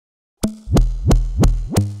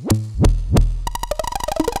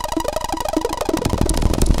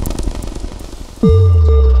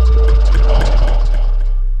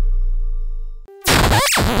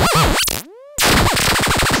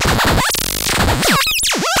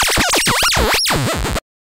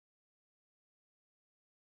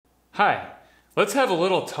Hi, let's have a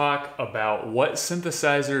little talk about what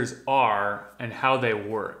synthesizers are and how they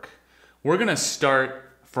work. We're gonna start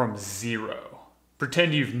from zero.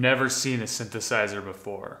 Pretend you've never seen a synthesizer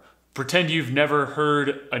before. Pretend you've never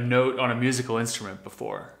heard a note on a musical instrument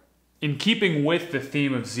before. In keeping with the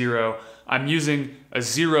theme of zero, I'm using a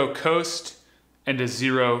zero coast and a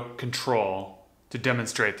zero control to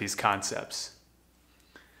demonstrate these concepts.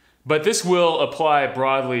 But this will apply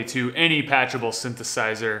broadly to any patchable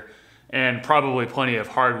synthesizer and probably plenty of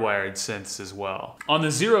hardwired synths as well. On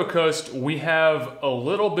the zero coast, we have a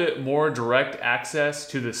little bit more direct access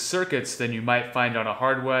to the circuits than you might find on a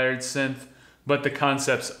hardwired synth, but the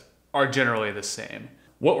concepts are generally the same.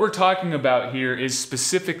 What we're talking about here is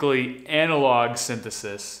specifically analog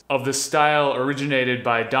synthesis of the style originated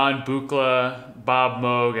by Don Buchla, Bob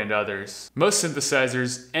Moog, and others. Most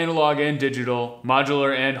synthesizers, analog and digital,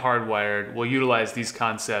 modular and hardwired, will utilize these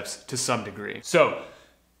concepts to some degree. So,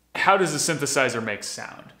 how does a synthesizer make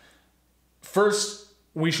sound? First,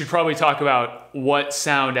 we should probably talk about what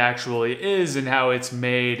sound actually is and how it's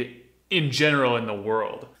made in general in the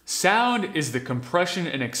world. Sound is the compression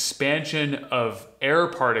and expansion of air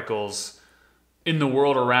particles in the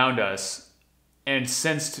world around us and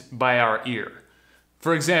sensed by our ear.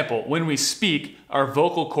 For example, when we speak, our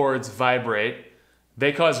vocal cords vibrate,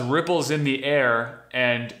 they cause ripples in the air,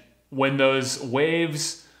 and when those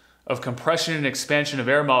waves of compression and expansion of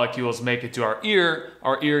air molecules make it to our ear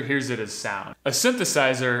hears it as sound. A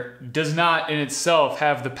synthesizer does not in itself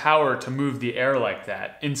have the power to move the air like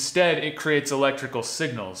that. Instead, it creates electrical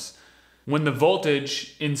signals. When the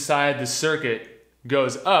voltage inside the circuit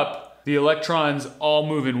goes up, the electrons all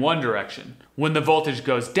move in one direction. When the voltage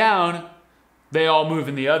goes down, they all move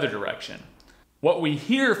in the other direction. What we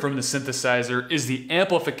hear from the synthesizer is the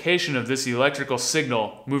amplification of this electrical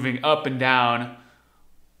signal moving up and down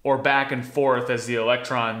or back and forth as the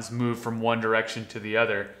electrons move from one direction to the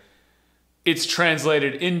other. It's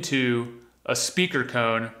translated into a speaker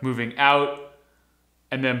cone moving out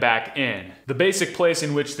and then back in. The basic place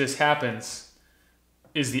in which this happens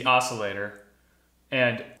is the oscillator.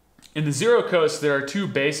 And in the zero coast, there are two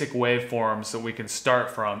basic waveforms that we can start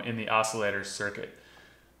from in the oscillator circuit.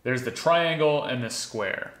 There's the triangle and the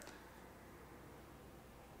square.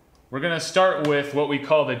 We're going to start with what we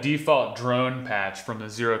call the default drone patch from the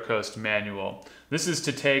Zero Coast manual. This is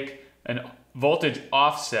to take a voltage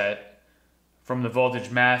offset from the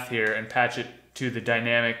voltage math here and patch it to the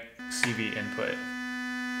dynamic CV input.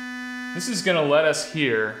 This is going to let us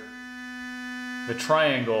hear the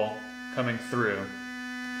triangle coming through.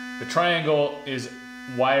 The triangle is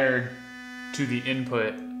wired to the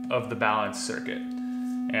input of the balance circuit.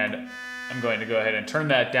 And I'm going to go ahead and turn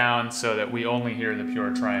that down so that we only hear the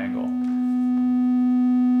pure triangle.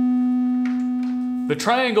 The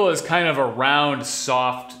triangle is kind of a round,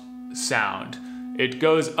 soft sound. It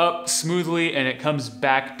goes up smoothly and it comes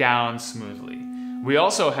back down smoothly. We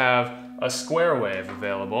also have a square wave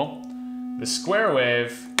available. The square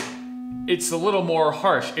wave, it's a little more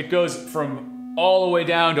harsh. It goes from all the way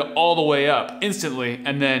down to all the way up instantly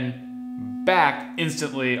and then back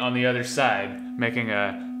instantly on the other side, making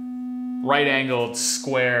a right-angled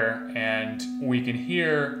square, and we can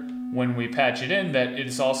hear when we patch it in that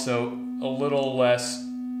it's also a little less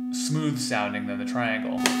smooth sounding than the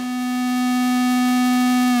triangle.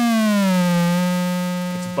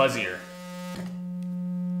 It's buzzier.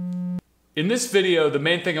 In this video, the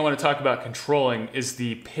main thing I want to talk about controlling is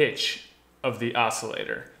the pitch of the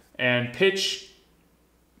oscillator. And pitch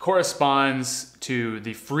corresponds to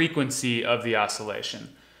the frequency of the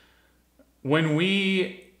oscillation. When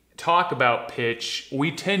we talk about pitch,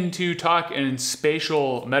 we tend to talk in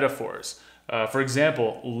spatial metaphors. For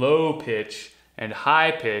example, low pitch and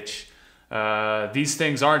high pitch. These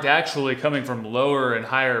things aren't actually coming from lower and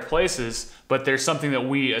higher places, but they're something that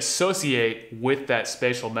we associate with that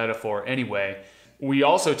spatial metaphor anyway. We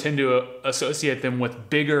also tend to associate them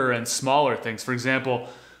with bigger and smaller things. For example,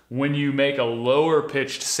 when you make a lower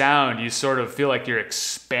pitched sound, you sort of feel like you're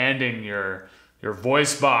expanding your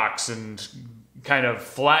voice box and kind of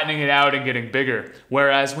flattening it out and getting bigger.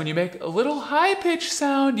 Whereas when you make a little high-pitched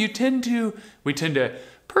sound, we tend to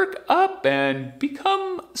perk up and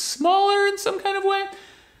become smaller in some kind of way.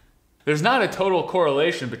 There's not a total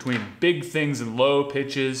correlation between big things and low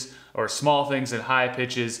pitches or small things and high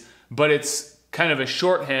pitches, but it's kind of a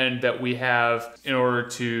shorthand that we have in order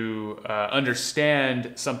to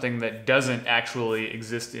understand something that doesn't actually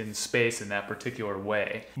exist in space in that particular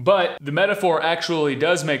way. But the metaphor actually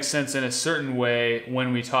does make sense in a certain way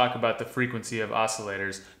when we talk about the frequency of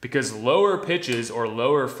oscillators, because lower pitches or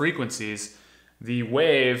lower frequencies, the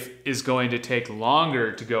wave is going to take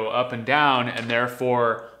longer to go up and down, and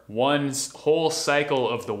therefore one whole cycle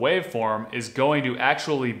of the waveform is going to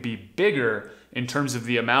actually be bigger in terms of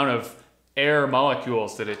the amount of air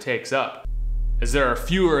molecules that it takes up. As there are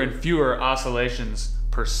fewer and fewer oscillations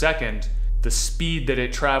per second, the speed that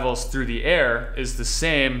it travels through the air is the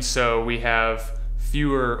same, so we have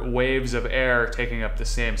fewer waves of air taking up the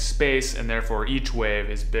same space, and therefore each wave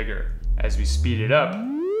is bigger. As we speed it up,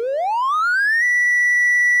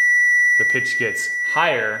 the pitch gets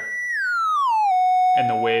higher and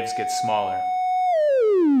the waves get smaller.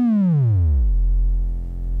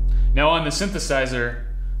 Now on the synthesizer,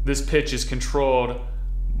 this pitch is controlled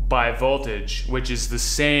by voltage, which is the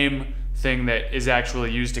same thing that is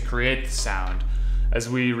actually used to create the sound. As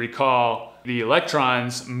we recall, the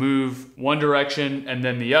electrons move one direction and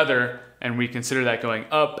then the other, and we consider that going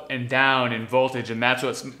up and down in voltage, and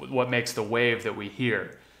that's what makes the wave that we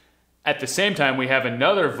hear. At the same time, we have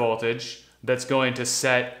another voltage that's going to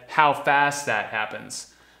set how fast that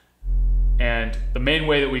happens. And the main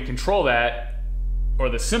way that we control that, or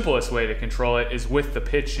the simplest way to control it, is with the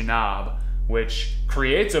pitch knob, which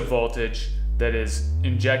creates a voltage that is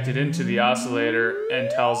injected into the oscillator and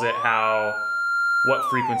tells it what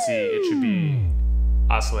frequency it should be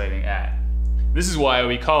oscillating at. This is why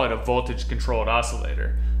we call it a voltage controlled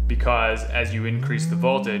oscillator, because as you increase the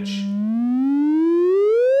voltage,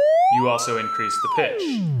 you also increase the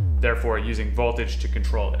pitch, therefore using voltage to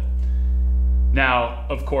control it. Now,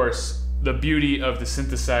 of course, the beauty of the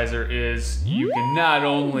synthesizer is you can not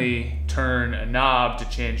only turn a knob to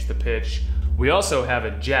change the pitch, we also have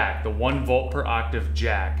a jack, the 1 volt per octave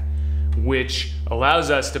jack, which allows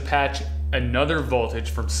us to patch another voltage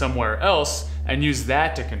from somewhere else and use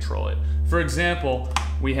that to control it. For example,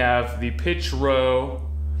 we have the pitch row,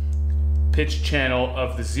 pitch channel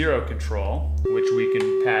of the Zer0 control, which we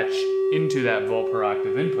can patch into that volt per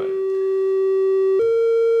octave input.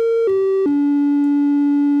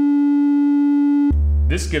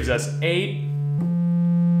 This gives us 8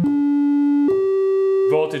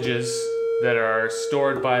 voltages that are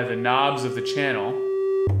stored by the knobs of the channel,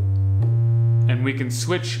 and we can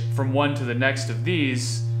switch from one to the next of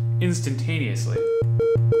these instantaneously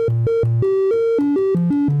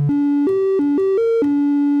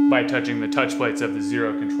by touching the touch plates of the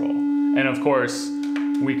Zer0 control. And of course,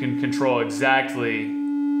 we can control exactly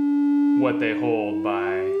what they hold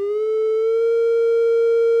by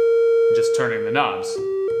just turning the knobs.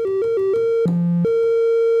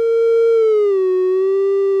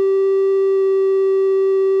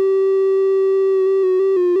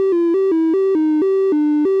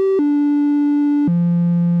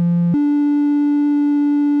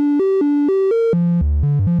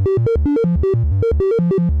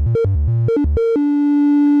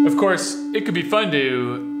 Of course, it could be fun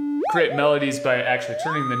to create melodies by actually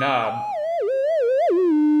turning the knob,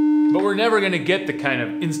 but we're never going to get the kind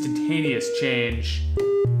of instantaneous change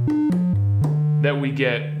that we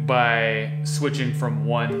get by switching from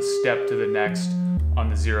one step to the next on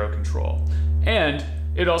the Zer0 control. And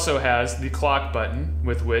it also has the clock button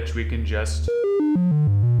with which we can just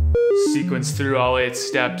sequence through all 8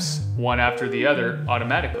 steps one after the other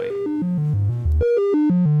automatically.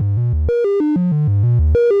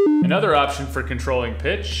 Another option for controlling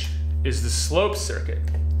pitch is the slope circuit.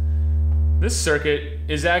 This circuit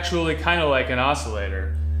is actually kind of like an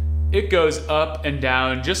oscillator. It goes up and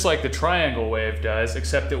down just like the triangle wave does,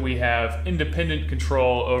 except that we have independent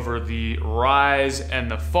control over the rise and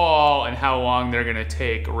the fall and how long they're going to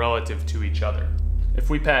take relative to each other. If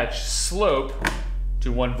we patch slope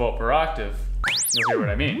to 1 volt per octave, you'll hear what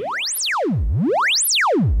I mean.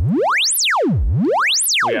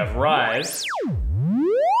 We have rise,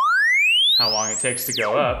 how long it takes to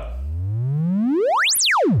go up,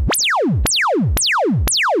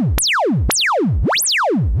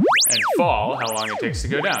 and fall, how long it takes to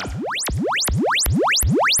go down.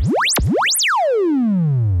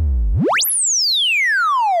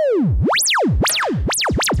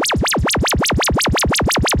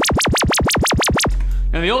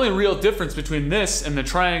 Now the only real difference between this and the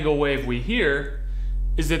triangle wave we hear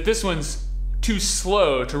is that this one's too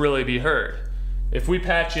slow to really be heard. If we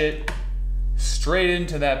patch it straight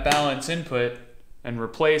into that balance input and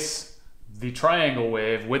replace the triangle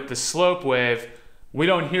wave with the slope wave, we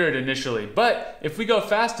don't hear it initially. But if we go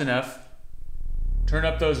fast enough, turn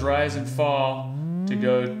up those rise and fall to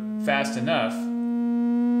go fast enough,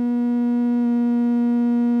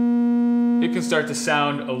 it can start to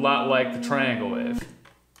sound a lot like the triangle wave.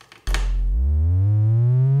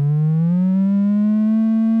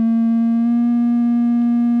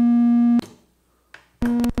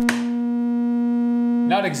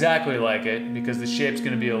 Not exactly like it, because the shape's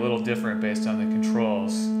going to be a little different based on the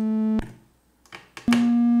controls.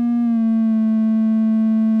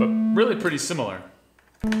 really pretty similar.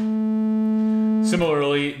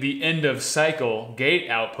 Similarly, the end of cycle gate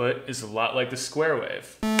output is a lot like the square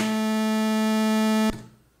wave.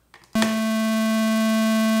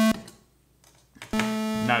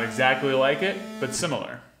 Not exactly like it, but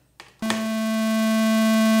similar.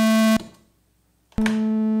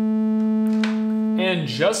 And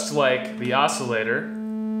just like the oscillator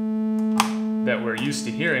that we're used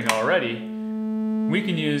to hearing already, we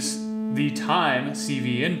can use the time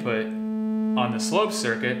CV input on the slope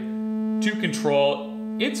circuit to control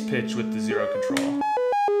its pitch with the zero control.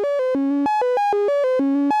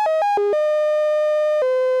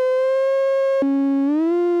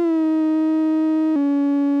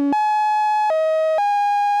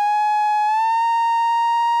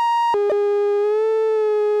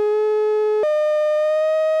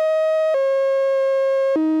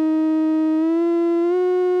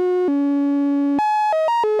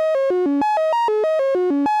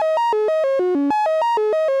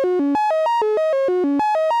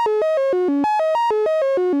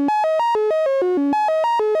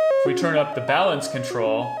 If we turn up the balance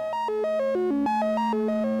control,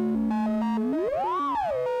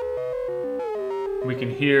 we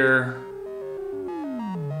can hear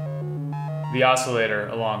the oscillator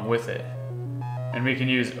along with it. And we can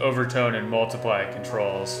use overtone and multiply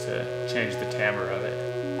controls to change the timbre of it.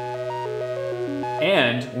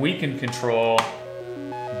 And we can control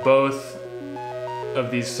both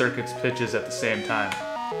of these circuits' pitches at the same time.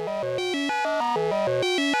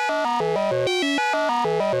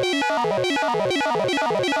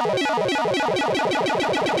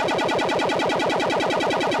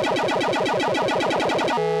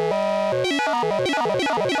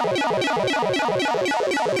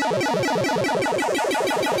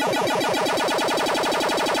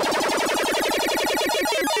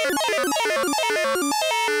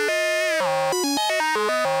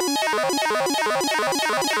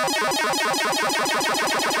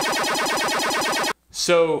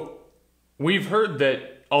 So we've heard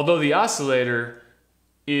that although the oscillator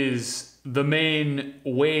is the main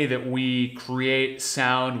way that we create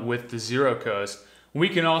sound with the zero coast, we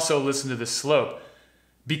can also listen to the slope.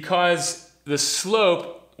 Because the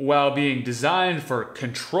slope, while being designed for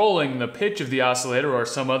controlling the pitch of the oscillator or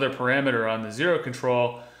some other parameter on the zero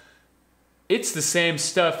control, it's the same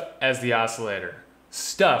stuff as the oscillator.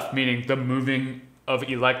 Stuff, meaning the moving of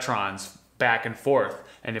electrons back and forth.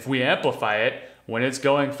 And if we amplify it, when it's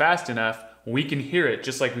going fast enough, we can hear it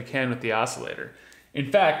just like we can with the oscillator.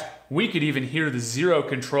 In fact, we could even hear the zero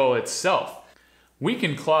control itself. We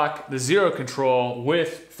can clock the zero control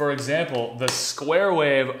with, for example, the square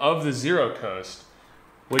wave of the zero coast,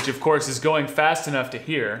 which of course is going fast enough to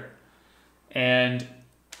hear. And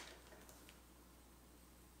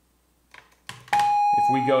if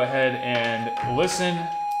we go ahead and listen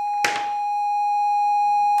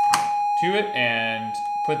to it and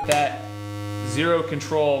put that zero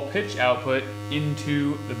control pitch output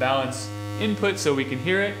into the balance input so we can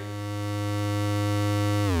hear it,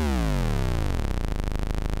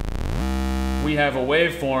 we have a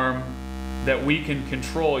waveform that we can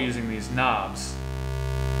control using these knobs.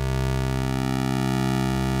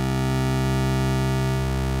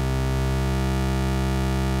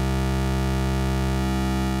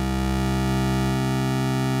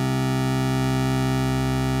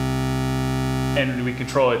 And we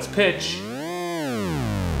control its pitch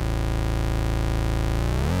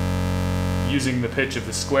using the pitch of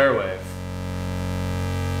the square wave.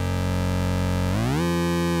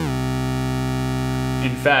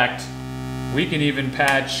 In fact, we can even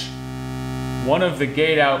patch one of the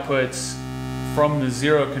gate outputs from the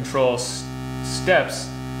zero control steps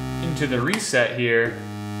into the reset here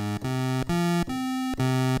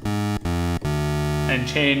and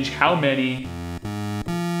change how many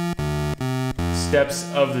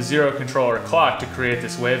steps of the zero control are clocked to create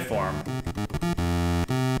this waveform.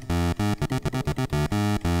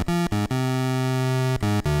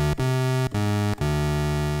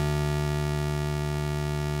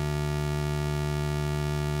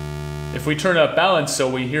 If we turn up balance so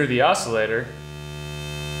we hear the oscillator,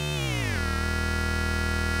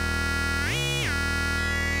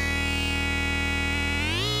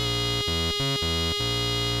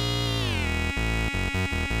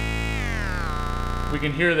 we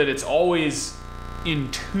can hear that it's always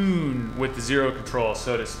in tune with the zero control,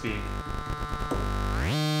 so to speak.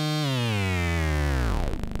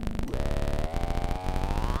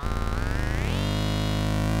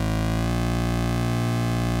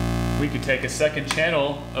 We could take a second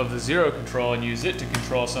channel of the zero control and use it to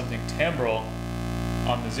control something timbral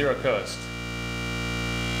on the zero coast.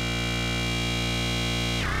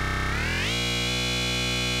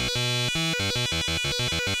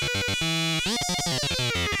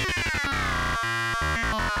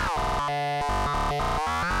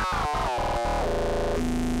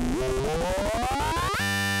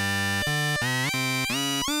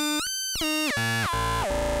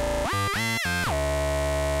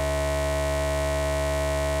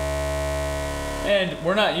 And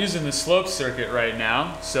we're not using the slope circuit right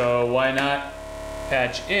now, so why not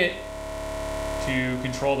patch it to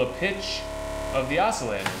control the pitch of the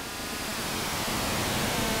oscillator.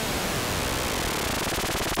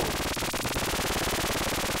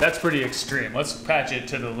 That's pretty extreme. Let's patch it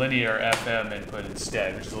to the linear FM input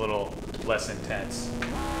instead, which is a little less intense.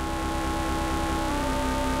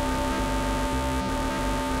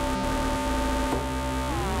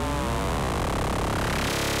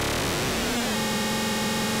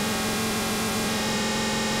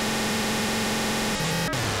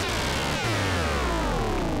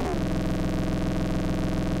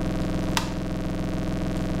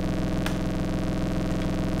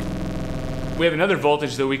 We have another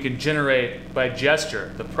voltage that we can generate by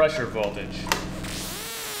gesture, the pressure voltage.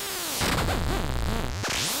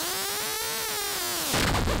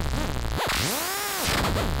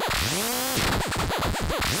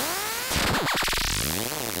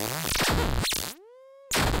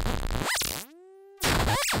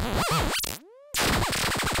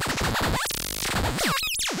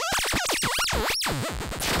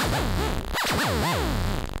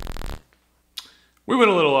 We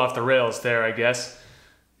went a little off the rails there, I guess.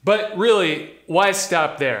 But really, why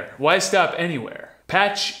stop there? Why stop anywhere?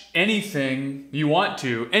 Patch anything you want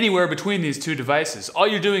to anywhere between these two devices. All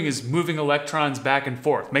you're doing is moving electrons back and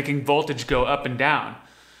forth, making voltage go up and down.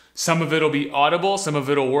 Some of it'll be audible, some of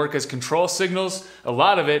it'll work as control signals, a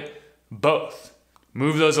lot of it, both.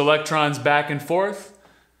 Move those electrons back and forth,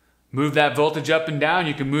 move that voltage up and down.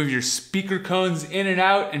 You can move your speaker cones in and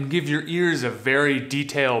out and give your ears a very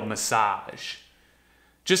detailed massage.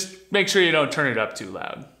 Just make sure you don't turn it up too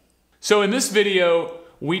loud. So in this video,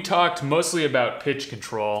 we talked mostly about pitch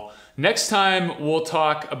control. Next time, we'll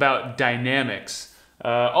talk about dynamics.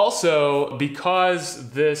 Also,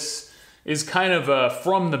 because this is kind of a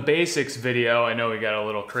from the basics video, I know we got a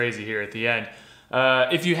little crazy here at the end.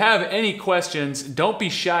 If you have any questions, don't be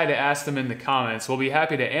shy to ask them in the comments. We'll be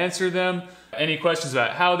happy to answer them. Any questions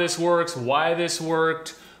about how this works, why this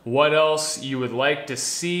worked, what else you would like to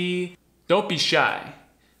see, don't be shy.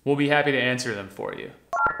 We'll be happy to answer them for you.